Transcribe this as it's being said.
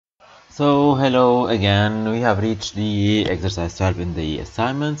So hello again, we have reached the exercise 12 in the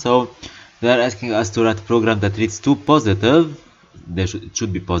assignment. So they are asking us to write a program that reads to positive. It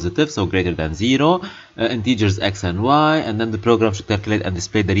should be positive, so greater than 0, integers x and y, and then the program should calculate and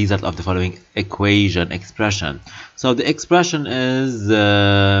display the result of the following expression. So the expression is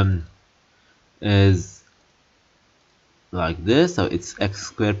like this. So it's x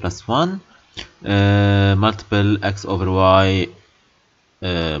squared plus 1 multiple x over y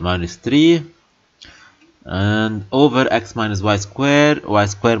minus 3 and over x minus y square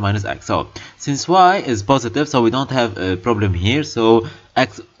minus x. So since y is positive, so we don't have a problem here. So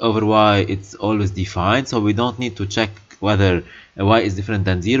x over y, it's always defined, so we don't need to check whether y is different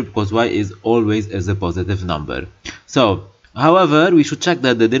than 0 because y is always a positive number. So however, we should check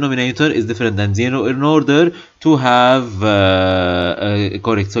that the denominator is different than 0 in order to have a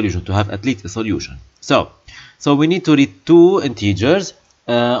correct solution, to have at least a solution. So we need to read two integers.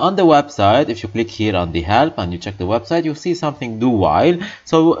 On the website, if you click here on the help and you check the website, you see something do while.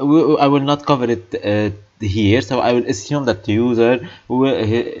 So I will not cover it here. So I will assume that the user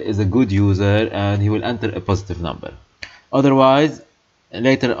is a good user and he will enter a positive number. Otherwise,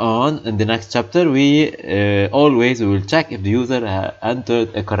 later on in the next chapter, we will check if the user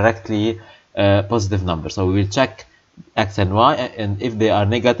entered a correctly positive number. So we will check x and y, and if they are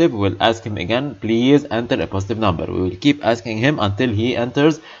negative, we will ask him again, please enter a positive number. We will keep asking him until he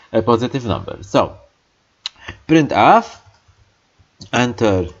enters a positive number. So printf,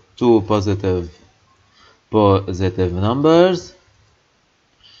 enter two positive numbers,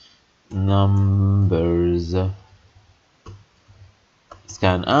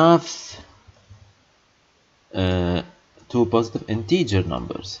 scanf, two positive integer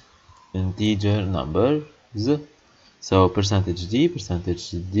numbers. So percentage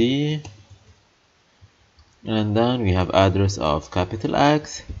d, and then we have address of capital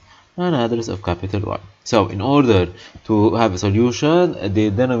X and address of capital Y. So in order to have a solution, the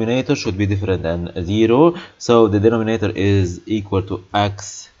denominator should be different than 0. So the denominator is equal to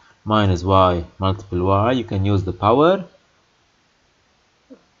x minus y multiple y. You can use the power.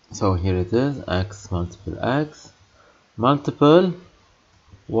 So here it is, x multiple x multiple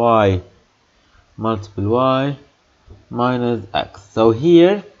y multiple y minus x. So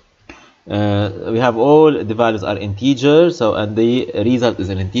here we have all the values are integers, so and the result is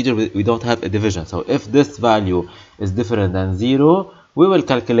an integer. We don't have a division. So if this value is different than 0, we will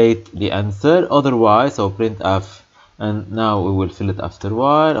calculate the answer. Otherwise, so printf, and now we will fill it after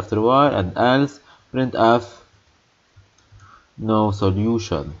while, and else printf no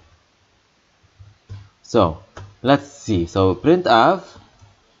solution. So let's see. So printf,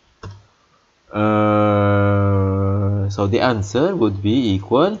 so the answer would be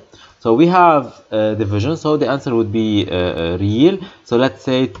equal. So we have division, so the answer would be real. So let's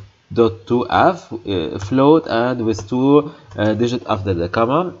say .2f float and with 2 digits after the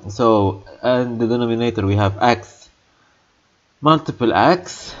comma. So and the denominator we have x multiple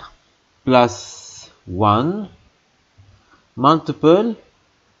x plus 1 multiple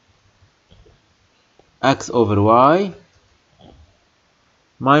x over y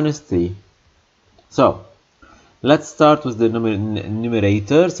minus 3. So let's start with the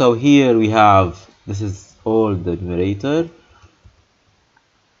numerator. So here we have, this is all the numerator,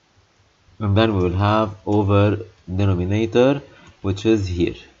 and then we will have over denominator, which is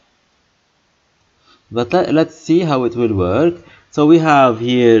here. But let's see how it will work. So we have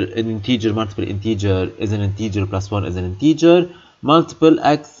here an integer, multiple integer is an integer, plus 1 is an integer, multiple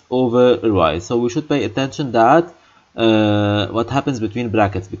x over y. So we should pay attention that what happens between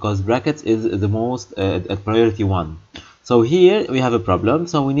brackets, because brackets is the most at priority 1. So here we have a problem.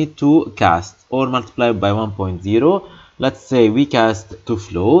 So we need to cast or multiply by 1.0. Let's say we cast to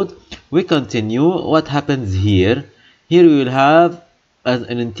float. We continue. What happens here? Here we will have as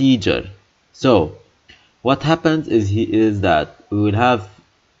an integer. So what happens is that we will have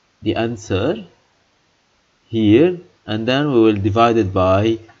the answer here, and then we will divide it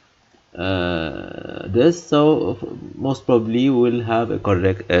by this. So most probably we will have a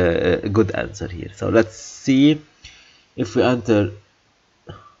correct good answer here. So let's see if we enter,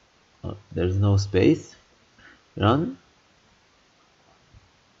 there's no space, run.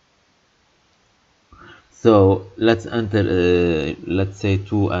 So let's enter let's say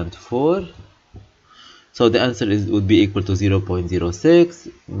 2 and 4. So the answer would be equal to 0.06.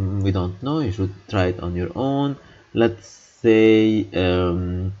 We don't know, you should try it on your own. Let's say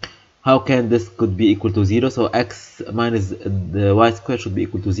how can this could be equal to 0? So x minus the y square should be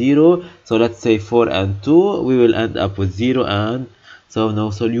equal to 0. So let's say 4 and 2, we will end up with 0, and so no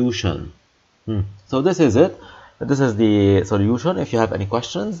solution. So this is it. This is the solution. If you have any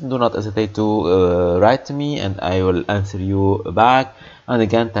questions, do not hesitate to write to me and I will answer you back. And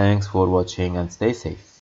again, thanks for watching and stay safe.